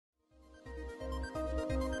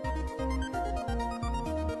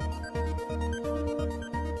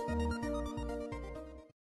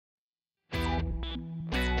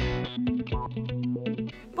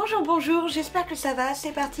Bonjour, bonjour, j'espère que ça va,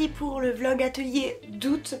 c'est parti pour le vlog atelier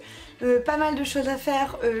d'août. Pas mal de choses à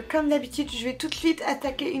faire, comme d'habitude je vais tout de suite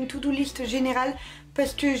attaquer une to-do list générale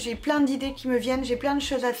parce que j'ai plein d'idées qui me viennent, j'ai plein de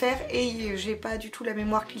choses à faire et j'ai pas du tout la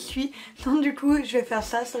mémoire qui suit. Donc du coup je vais faire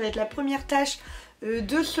ça, ça va être la première tâche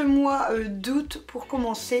de ce mois d'août pour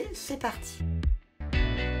commencer, c'est parti.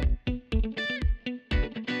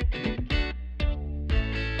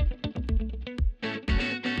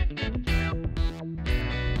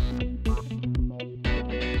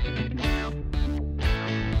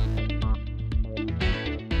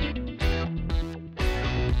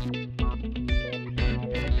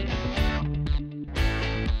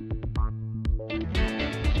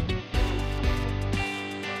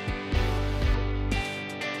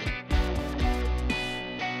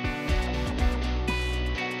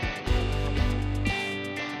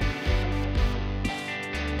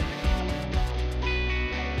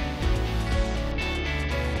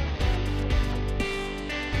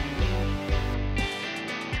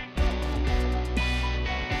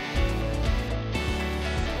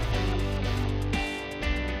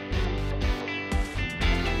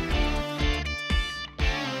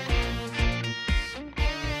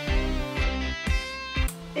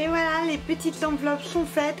 Et voilà, les petites enveloppes sont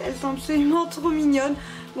faites, elles sont absolument trop mignonnes.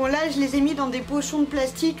 Bon là je les ai mis dans des pochons de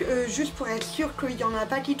plastique juste pour être sûr qu'il n'y en a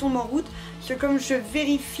pas qui tombent en route. Parce que comme je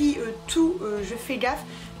vérifie tout, je fais gaffe.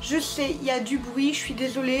 Je sais, il y a du bruit, je suis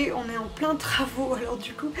désolée, on est en plein travaux, alors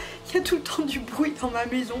du coup il y a tout le temps du bruit dans ma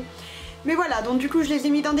maison. Mais voilà, donc du coup je les ai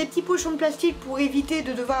mis dans des petits pochons de plastique pour éviter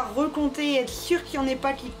de devoir recompter et être sûr qu'il n'y en ait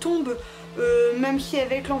pas qui tombent. Même si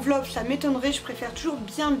avec l'enveloppe ça m'étonnerait, je préfère toujours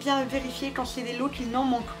bien vérifier quand c'est des lots qu'il n'en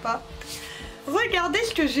manque pas. Regardez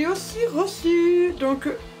ce que j'ai aussi reçu. Donc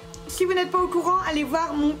si vous n'êtes pas au courant, allez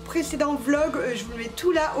voir mon précédent vlog, je vous le mets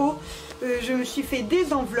tout là-haut. Je me suis fait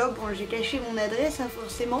des enveloppes, bon j'ai caché mon adresse hein,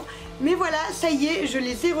 forcément. Mais voilà, ça y est, je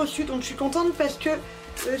les ai reçues, donc je suis contente parce que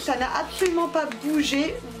ça n'a absolument pas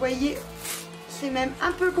bougé. Vous voyez, c'est même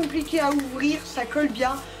un peu compliqué à ouvrir, ça colle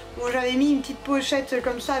bien. Bon, j'avais mis une petite pochette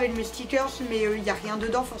comme ça avec mes stickers, mais il n'y a rien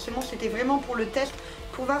dedans, forcément c'était vraiment pour le test,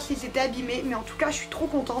 pour voir si c'était abîmé. Mais en tout cas je suis trop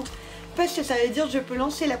contente parce que ça veut dire que je peux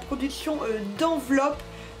lancer la production d'enveloppes,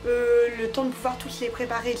 le temps de pouvoir tous les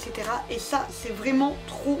préparer, etc. Et ça c'est vraiment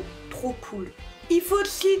trop cool. Il faut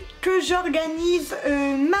aussi que j'organise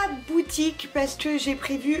ma boutique parce que j'ai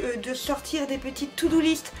prévu de sortir des petites to-do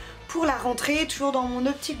list pour la rentrée, toujours dans mon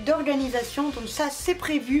optique d'organisation, donc ça c'est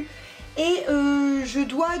prévu. Et je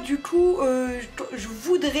dois du coup, je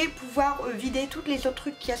voudrais pouvoir vider toutes les autres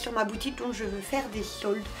trucs qu'il y a sur ma boutique, donc je veux faire des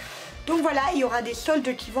soldes. Donc voilà, il y aura des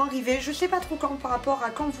soldes qui vont arriver, je sais pas trop quand par rapport à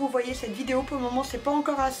quand vous voyez cette vidéo, pour le moment c'est pas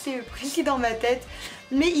encore assez précis dans ma tête.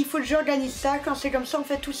 Mais il faut que j'organise ça, quand c'est comme ça en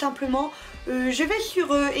fait tout simplement, je vais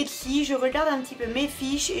sur Etsy, je regarde un petit peu mes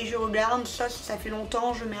fiches et je regarde ça si ça fait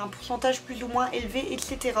longtemps, je mets un pourcentage plus ou moins élevé,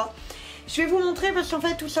 etc. Je vais vous montrer parce qu'en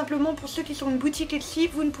fait tout simplement pour ceux qui sont une boutique Etsy,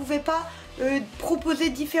 vous ne pouvez pas proposer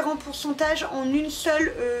différents pourcentages en une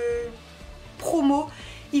seule promo.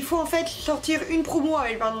 Il faut en fait sortir une promo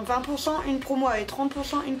avec par exemple 20%, une promo avec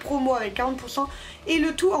 30%, une promo avec 40%. Et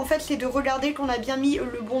le tout en fait c'est de regarder qu'on a bien mis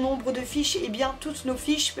le bon nombre de fiches et bien toutes nos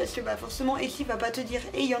fiches. Parce que bah, forcément Etsy va pas te dire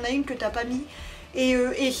et il y en a une que t'as pas mis.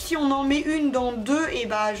 Et si on en met une dans deux, et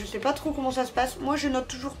bah je sais pas trop comment ça se passe. Moi je note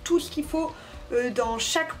toujours tout ce qu'il faut dans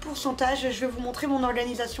chaque pourcentage. Je vais vous montrer mon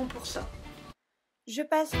organisation pour ça. Je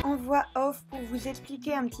passe en voix off pour vous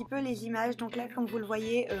expliquer un petit peu les images. Donc là comme vous le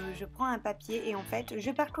voyez, je prends un papier et en fait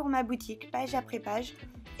je parcours ma boutique page après page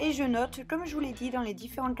et je note comme je vous l'ai dit dans les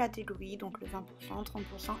différentes catégories, donc le 20%, 30%,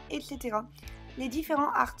 etc. les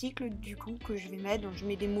différents articles du coup que je vais mettre. Donc je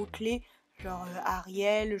mets des mots clés genre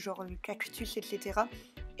Ariel, genre cactus, etc.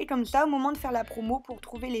 Et comme ça au moment de faire la promo pour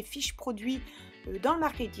trouver les fiches produits dans le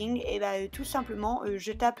marketing, et bah tout simplement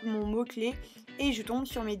je tape mon mot clé et je tombe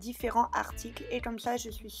sur mes différents articles et comme ça je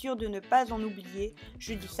suis sûre de ne pas en oublier.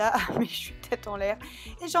 Je dis ça mais je suis tête en l'air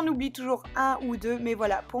et j'en oublie toujours un ou deux, mais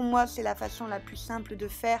voilà, pour moi c'est la façon la plus simple de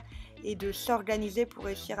faire et de s'organiser pour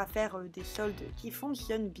réussir à faire des soldes qui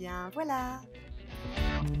fonctionnent bien. Voilà.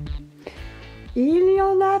 Il y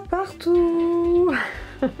en a partout.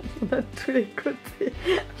 Il y en a de tous les côtés.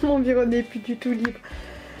 Mon bureau n'est plus du tout libre.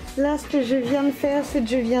 Là ce que je viens de faire, c'est que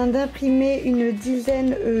je viens d'imprimer une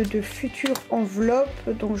dizaine de futures enveloppes.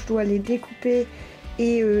 Donc je dois les découper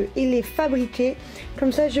et les fabriquer.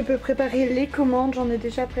 Comme ça je peux préparer les commandes. J'en ai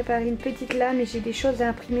déjà préparé une petite là, mais j'ai des choses à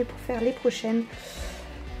imprimer pour faire les prochaines.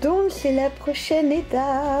 Donc c'est la prochaine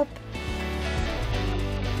étape.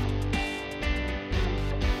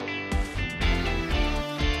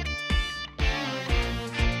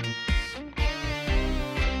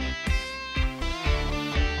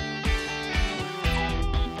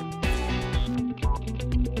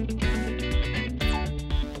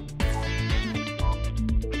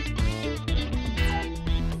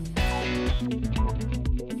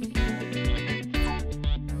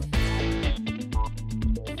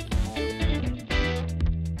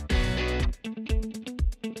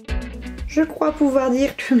 Je crois pouvoir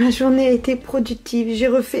dire que ma journée a été productive. J'ai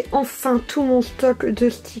refait enfin tout mon stock de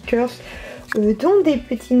stickers, dont des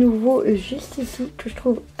petits nouveaux juste ici, que je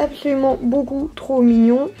trouve absolument beaucoup trop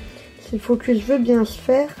mignons. C'est le focus veut bien se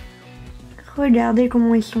faire. Regardez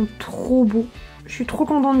comment ils sont trop beaux. Je suis trop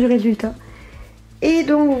contente du résultat. Et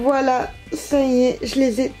donc voilà, ça y est, je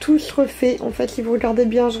les ai tous refaits. En fait, si vous regardez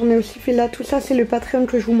bien, j'en ai aussi fait là. Tout ça, c'est le Patreon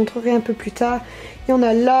que je vous montrerai un peu plus tard. Il y en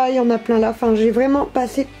a là, il y en a plein là. Enfin, j'ai vraiment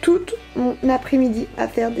passé tout mon après-midi à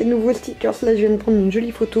faire des nouveaux stickers. Là, je viens de prendre une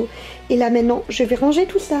jolie photo. Et là, maintenant, je vais ranger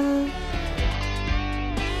tout ça.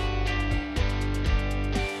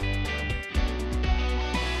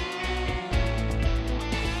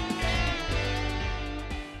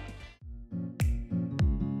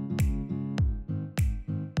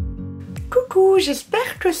 Coucou,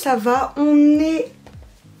 j'espère que ça va. On est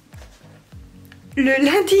le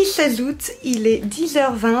lundi 16 août, il est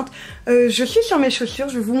 10h20. Je suis sur mes chaussures,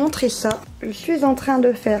 je vais vous montrer ça. Je suis en train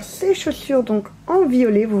de faire ces chaussures donc en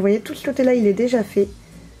violet. Vous voyez, tout ce côté-là, il est déjà fait.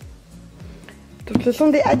 Donc ce sont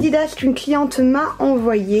des Adidas qu'une cliente m'a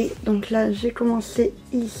envoyé. Donc là, j'ai commencé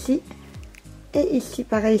ici. Et ici,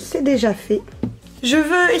 pareil, c'est déjà fait. Je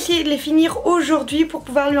veux essayer de les finir aujourd'hui pour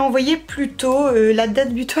pouvoir lui envoyer plus tôt. La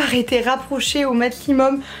date butoir a été rapprochée au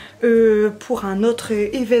maximum pour un autre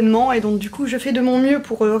événement. Et donc du coup je fais de mon mieux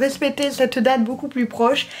pour respecter cette date beaucoup plus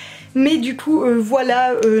proche. Mais du coup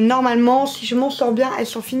voilà, normalement si je m'en sors bien, elles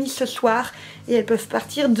sont finies ce soir. Et elles peuvent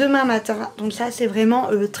partir demain matin. Donc ça c'est vraiment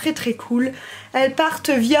très très cool. Elles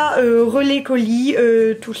partent via relais colis,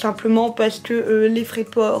 tout simplement parce que les frais de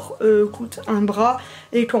port coûtent un bras.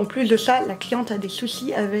 Et qu'en plus de ça, la cliente a des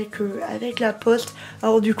soucis avec la poste.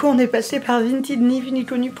 Alors du coup on est passé par Vinted ni vu ni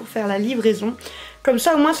connu pour faire la livraison. Comme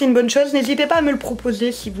ça au moins c'est une bonne chose. N'hésitez pas à me le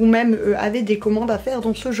proposer si vous-même avez des commandes à faire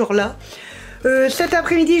dans ce genre-là. Cet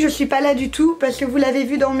après-midi je suis pas là du tout parce que vous l'avez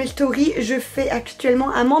vu dans mes stories, je fais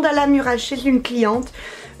actuellement un mandala mural chez une cliente.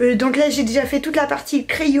 Donc là j'ai déjà fait toute la partie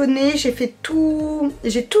crayonnée, j'ai fait tout,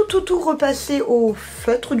 j'ai tout repassé au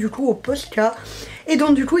feutre, du coup au Posca. Et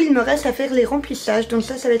donc du coup il me reste à faire les remplissages, donc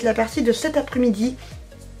ça va être la partie de cet après-midi.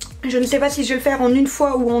 Je ne sais pas si je vais le faire en une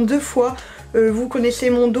fois ou en deux fois. Vous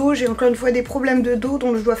connaissez mon dos, j'ai encore une fois des problèmes de dos,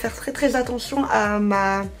 donc je dois faire très attention à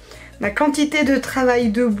ma quantité de travail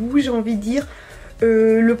debout, j'ai envie de dire.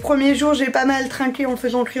 Le premier jour j'ai pas mal trinqué en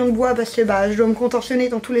faisant le crayon de bois parce que je dois me contorsionner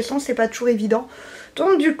dans tous les sens, c'est pas toujours évident.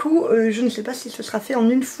 Donc du coup je ne sais pas si ce sera fait en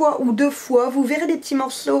une fois ou deux fois. Vous verrez des petits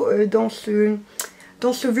morceaux dans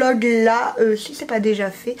ce vlog là, si c'est pas déjà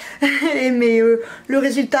fait. Mais le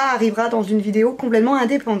résultat arrivera dans une vidéo complètement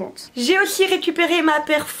indépendante. J'ai aussi récupéré ma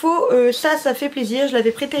perfo, ça fait plaisir. Je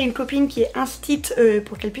l'avais prêté à une copine qui est instite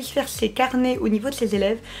pour qu'elle puisse faire ses carnets au niveau de ses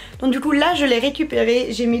élèves. Donc du coup là je l'ai récupéré.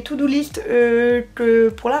 J'ai mes to-do list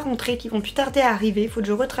pour la rentrée qui vont plus tarder à arriver. Il faut que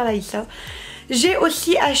je retravaille ça. J'ai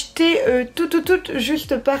aussi acheté toutes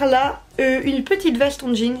juste par là une petite veste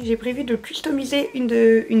en jean. J'ai prévu de customiser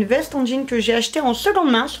une veste en jean que j'ai achetée en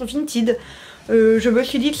seconde main sur Vinted. Je me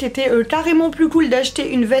suis dit que c'était carrément plus cool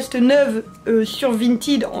d'acheter une veste neuve sur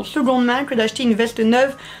Vinted en seconde main que d'acheter une veste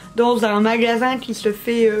neuve dans un magasin qui se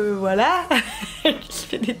fait, voilà, qui se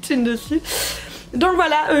fait des thunes dessus. Donc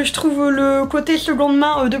voilà, je trouve le côté seconde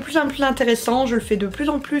main de plus en plus intéressant. Je le fais de plus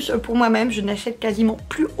en plus pour moi-même. Je n'achète quasiment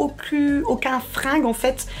plus aucun fringue en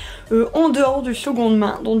fait en dehors du seconde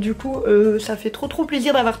main. Donc du coup ça fait trop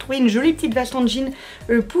plaisir d'avoir trouvé une jolie petite veste en jean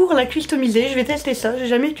pour la customiser. Je vais tester ça. J'ai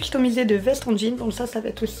jamais customisé de veste en jean, donc ça va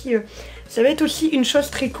être aussi une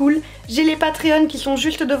chose très cool. J'ai les Patreons qui sont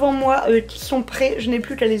juste devant moi, qui sont prêts. Je n'ai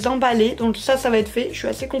plus qu'à les emballer. Donc ça va être fait. Je suis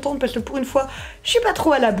assez contente parce que pour une fois je suis pas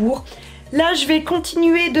trop à la bourre. Là je vais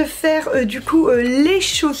continuer de faire du coup les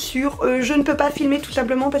chaussures. Je ne peux pas filmer tout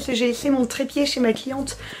simplement parce que j'ai laissé mon trépied chez ma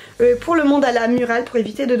cliente pour le mandala mural pour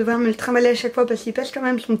éviter de devoir me le trimballer à chaque fois parce qu'il pèse quand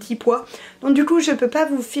même son petit poids. Donc du coup je peux pas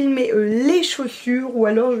vous filmer les chaussures ou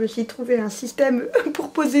alors je vais essayer de trouver un système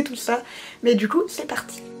pour poser tout ça. Mais du coup c'est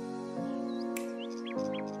parti.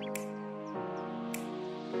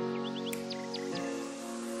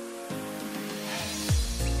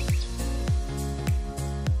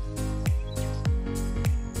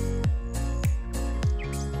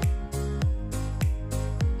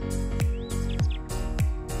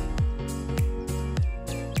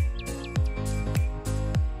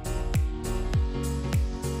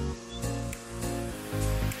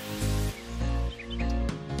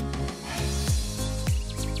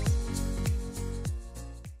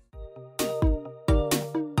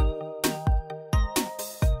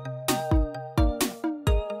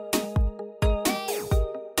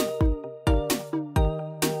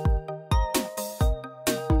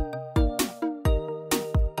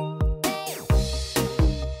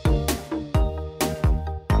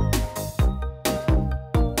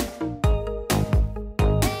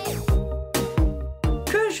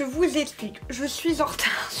 vous explique, je suis en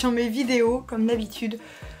retard sur mes vidéos comme d'habitude.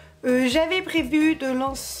 J'avais prévu de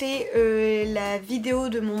lancer la vidéo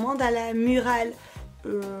de mon mandala mural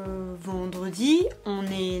vendredi, on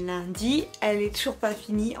est lundi, elle est toujours pas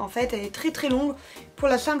finie. En fait elle est très longue pour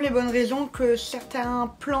la simple et bonne raison que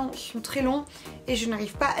certains plans sont très longs et je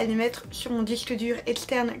n'arrive pas à les mettre sur mon disque dur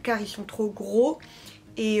externe car ils sont trop gros.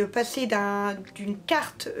 Et passer d'une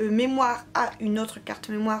carte mémoire à une autre carte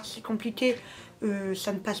mémoire c'est compliqué,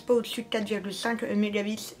 ça ne passe pas au-dessus de 4,5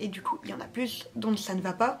 mégabits et du coup il y en a plus donc ça ne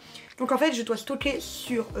va pas. Donc en fait je dois stocker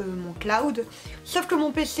sur mon cloud, sauf que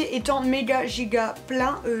mon PC étant méga giga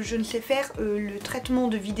plein, je ne sais faire le traitement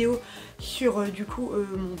de vidéo sur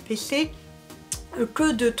mon PC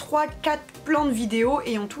que de 3-4 plans de vidéo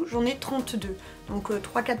et en tout j'en ai 32. Donc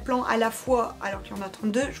 3-4 plans à la fois alors qu'il y en a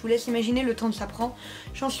 32, je vous laisse imaginer le temps que ça prend.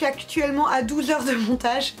 J'en suis actuellement à 12 heures de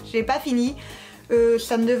montage, je n'ai pas fini.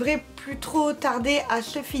 Ça ne devrait plus trop tarder à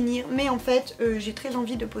se finir, mais en fait j'ai très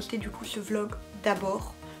envie de poster du coup ce vlog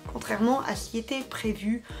d'abord, contrairement à ce qui était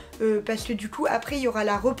prévu, parce que du coup après il y aura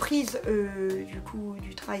la reprise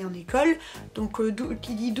du travail en école, donc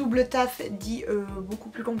qui dit double taf dit beaucoup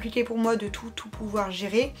plus compliqué pour moi de tout pouvoir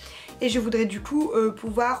gérer, et je voudrais du coup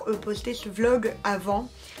pouvoir poster ce vlog avant,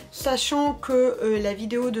 sachant que la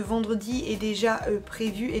vidéo de vendredi est déjà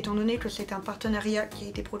prévue étant donné que c'est un partenariat qui a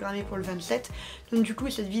été programmé pour le 27. Donc du coup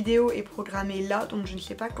cette vidéo est programmée là, donc je ne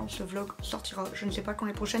sais pas quand ce vlog sortira, je ne sais pas quand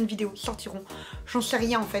les prochaines vidéos sortiront, j'en sais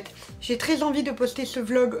rien en fait. J'ai très envie de poster ce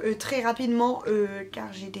vlog très rapidement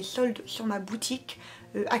car j'ai des soldes sur ma boutique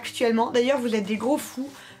actuellement. D'ailleurs vous êtes des gros fous,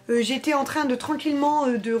 j'étais en train de tranquillement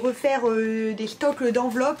de refaire des stocks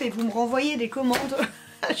d'enveloppes et vous me renvoyez des commandes.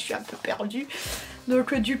 Je suis un peu perdue.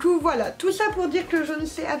 Donc du coup voilà, tout ça pour dire que je ne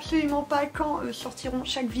sais absolument pas quand sortiront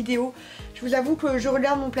chaque vidéo. Je vous avoue que je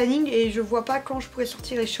regarde mon planning et je vois pas quand je pourrais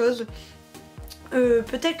sortir les choses.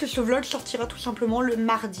 Peut-être que ce vlog sortira tout simplement le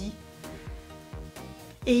mardi.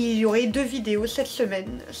 Et il y aurait 2 vidéos cette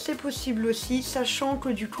semaine, c'est possible aussi, sachant que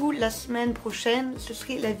du coup la semaine prochaine ce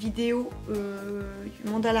serait la vidéo du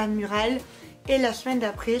mandala mural et la semaine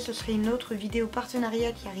d'après ce serait une autre vidéo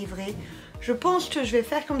partenariat qui arriverait. Je pense que je vais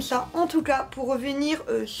faire comme ça. En tout cas, pour revenir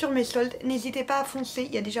sur mes soldes, n'hésitez pas à foncer.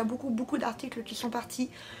 Il y a déjà beaucoup d'articles qui sont partis.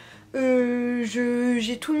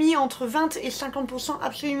 J'ai tout mis entre 20 et 50%,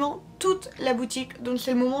 absolument toute la boutique. Donc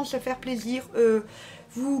c'est le moment de se faire plaisir.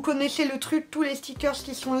 Vous connaissez le truc, tous les stickers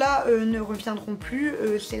qui sont là ne reviendront plus.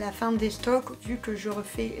 C'est la fin des stocks vu que je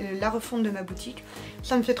refais la refonte de ma boutique.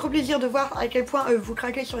 Ça me fait trop plaisir de voir à quel point vous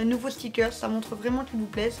craquez sur les nouveaux stickers. Ça montre vraiment qu'ils vous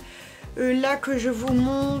plaisent. Là que je vous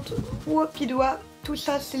montre, tout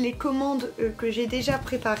ça c'est les commandes que j'ai déjà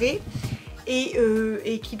préparées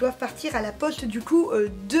et qui doivent partir à la poste du coup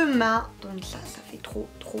demain. Donc ça fait trop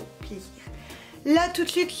plaisir. Là tout de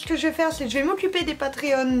suite ce que je vais faire c'est que je vais m'occuper des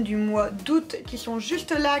Patreons du mois d'août qui sont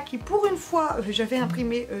juste là, qui pour une fois j'avais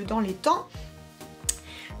imprimé dans les temps.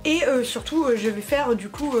 Et surtout je vais faire du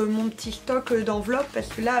coup mon petit stock d'enveloppes parce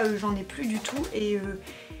que là j'en ai plus du tout et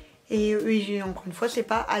encore une fois c'est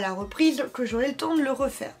pas à la reprise que j'aurai le temps de le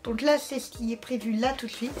refaire. Donc là c'est ce qui est prévu là tout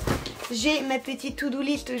de suite. J'ai ma petite to-do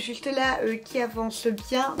list juste là qui avance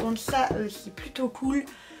bien, donc ça c'est plutôt cool.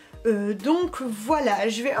 Donc voilà,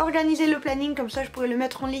 je vais organiser le planning comme ça je pourrai le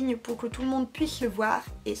mettre en ligne pour que tout le monde puisse le voir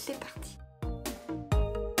et c'est parti.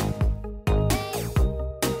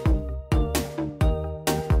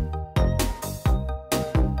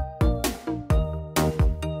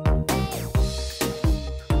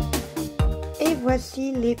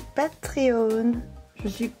 Voici les Patreons. Je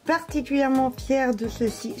suis particulièrement fière de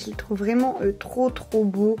ceci. Je les trouve vraiment trop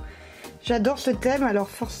beaux. J'adore ce thème alors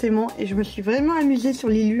forcément et je me suis vraiment amusée sur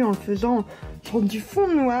l'illu en le faisant genre du fond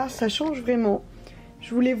noir. Ça change vraiment.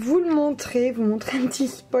 Je voulais vous le montrer, vous montrer un petit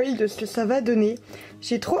spoil de ce que ça va donner.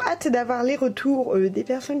 J'ai trop hâte d'avoir les retours des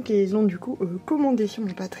personnes qui les ont du coup commandé sur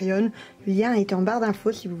mon Patreon. Le lien est en barre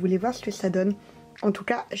d'infos si vous voulez voir ce que ça donne. En tout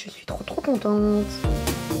cas, je suis trop contente.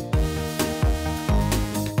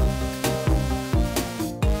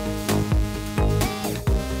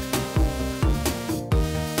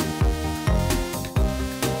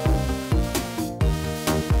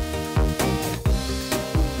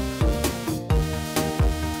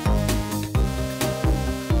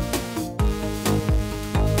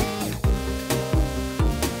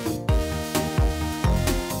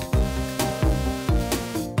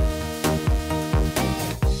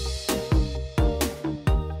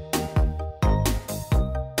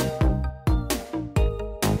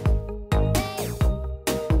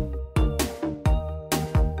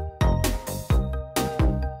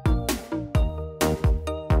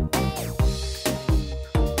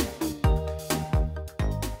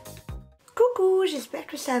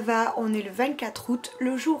 ça va? On est le 24 août,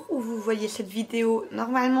 le jour où vous voyez cette vidéo.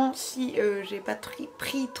 Normalement, si j'ai pas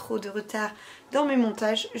pris trop de retard dans mes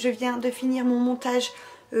montages, je viens de finir mon montage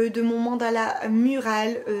de mon mandala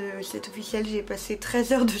mural. C'est officiel, j'ai passé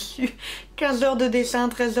 13 heures dessus, 15 heures de dessin,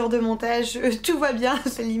 13 heures de montage, tout va bien.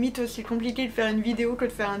 C'est limite aussi compliqué de faire une vidéo que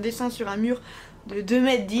de faire un dessin sur un mur de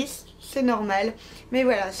 2,10 m, c'est normal. Mais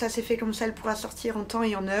voilà, ça c'est fait comme ça, elle pourra sortir en temps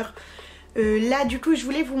et en heure. Là du coup je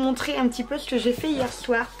voulais vous montrer un petit peu ce que j'ai fait hier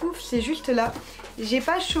soir. Pouf, c'est juste là. J'ai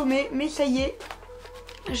pas chômé, mais ça y est,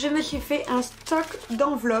 je me suis fait un stock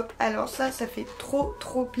d'enveloppes. Alors ça fait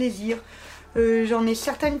trop plaisir. J'en ai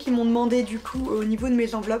certaines qui m'ont demandé du coup au niveau de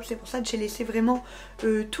mes enveloppes. C'est pour ça que j'ai laissé vraiment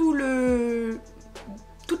toutes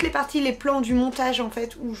les parties, les plans du montage en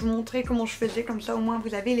fait, où je vous montrais comment je faisais, comme ça au moins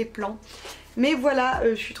vous avez les plans. Mais voilà,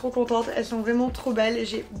 je suis trop contente, elles sont vraiment trop belles,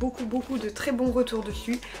 j'ai beaucoup de très bons retours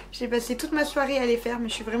dessus. J'ai passé toute ma soirée à les faire, mais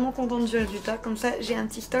je suis vraiment contente du résultat, comme ça j'ai un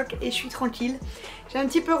petit stock et je suis tranquille. J'ai un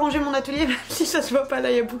petit peu rangé mon atelier, même si ça se voit pas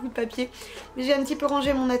là, il y a beaucoup de papier. Mais j'ai un petit peu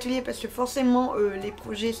rangé mon atelier parce que forcément les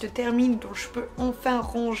projets se terminent, donc je peux enfin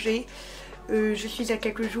ranger. Je suis à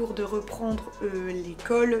quelques jours de reprendre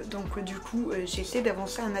l'école, donc du coup j'essaie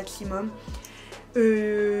d'avancer un maximum.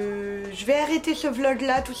 Je vais arrêter ce vlog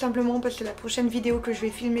là tout simplement parce que la prochaine vidéo que je vais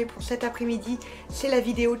filmer pour cet après-midi, c'est la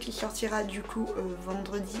vidéo qui sortira du coup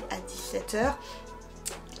vendredi à 17 h,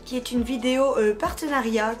 qui est une vidéo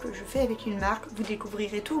partenariat que je fais avec une marque. Vous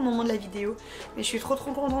découvrirez tout au moment de la vidéo, mais je suis trop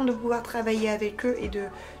contente de pouvoir travailler avec eux et de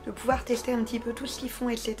pouvoir tester un petit peu tout ce qu'ils font,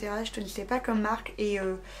 etc. Je te le sais pas comme marque et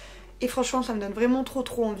franchement ça me donne vraiment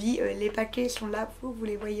trop envie. Les paquets sont là, vous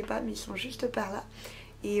les voyez pas mais ils sont juste par là.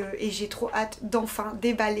 Et j'ai trop hâte d'enfin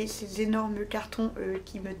déballer ces énormes cartons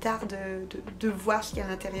qui me tardent de voir ce qu'il y a à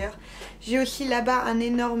l'intérieur. J'ai aussi là-bas un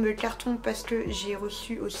énorme carton parce que j'ai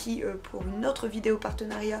reçu aussi pour une autre vidéo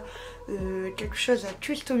partenariat quelque chose à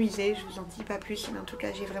customiser. Je vous en dis pas plus, mais en tout cas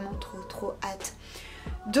j'ai vraiment trop hâte.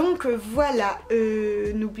 Donc voilà,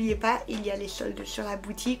 n'oubliez pas, il y a les soldes sur la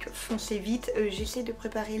boutique, foncez vite. J'essaie de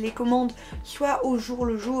préparer les commandes soit au jour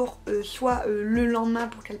le jour, soit le lendemain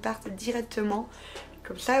pour qu'elles partent directement.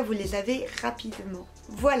 Comme ça vous les avez rapidement.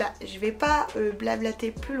 Voilà, je vais pas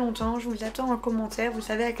blablater plus longtemps, je vous attends en commentaire. Vous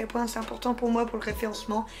savez à quel point c'est important pour moi pour le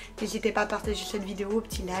référencement. N'hésitez pas à partager cette vidéo,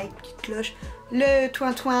 petit like, petite cloche, le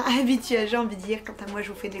toin habituel j'ai envie de dire. Quant à moi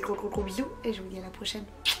je vous fais des gros bisous et je vous dis à la prochaine.